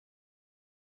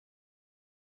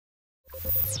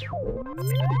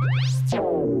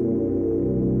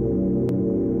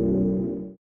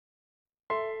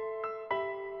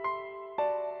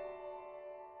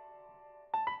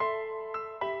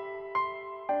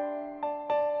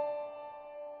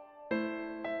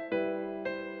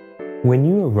When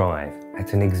you arrive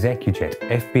at an ExecuJet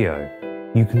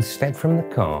FBO, you can step from the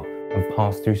car and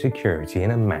pass through security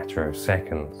in a matter of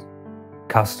seconds.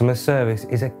 Customer service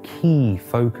is a key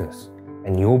focus,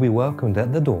 and you'll be welcomed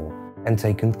at the door and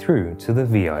taken through to the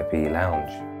VIP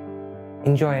lounge.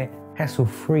 Enjoy a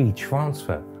hassle-free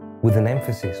transfer with an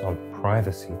emphasis on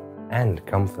privacy and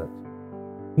comfort.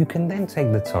 You can then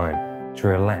take the time to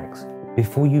relax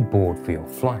before you board for your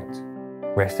flight.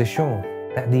 Rest assured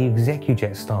that the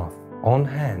ExecuJet staff on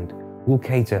hand will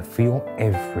cater for your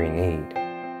every need.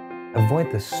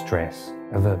 Avoid the stress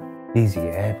of a busy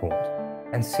airport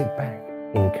and sit back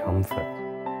in comfort.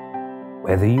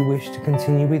 Whether you wish to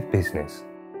continue with business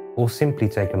or simply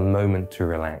take a moment to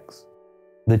relax,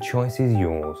 the choice is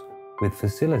yours, with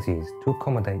facilities to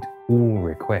accommodate all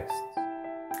requests.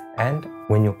 And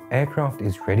when your aircraft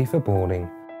is ready for boarding,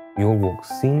 you'll walk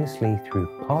seamlessly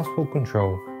through passport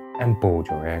control and board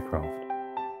your aircraft.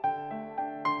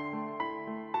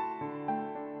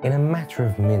 In a matter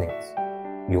of minutes,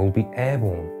 you'll be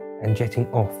airborne and jetting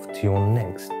off to your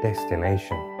next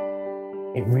destination.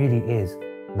 It really is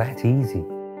that easy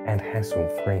and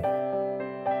hassle-free.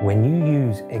 When you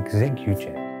use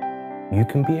ExecuJet, you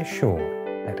can be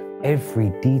assured that every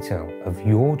detail of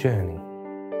your journey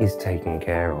is taken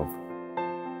care of.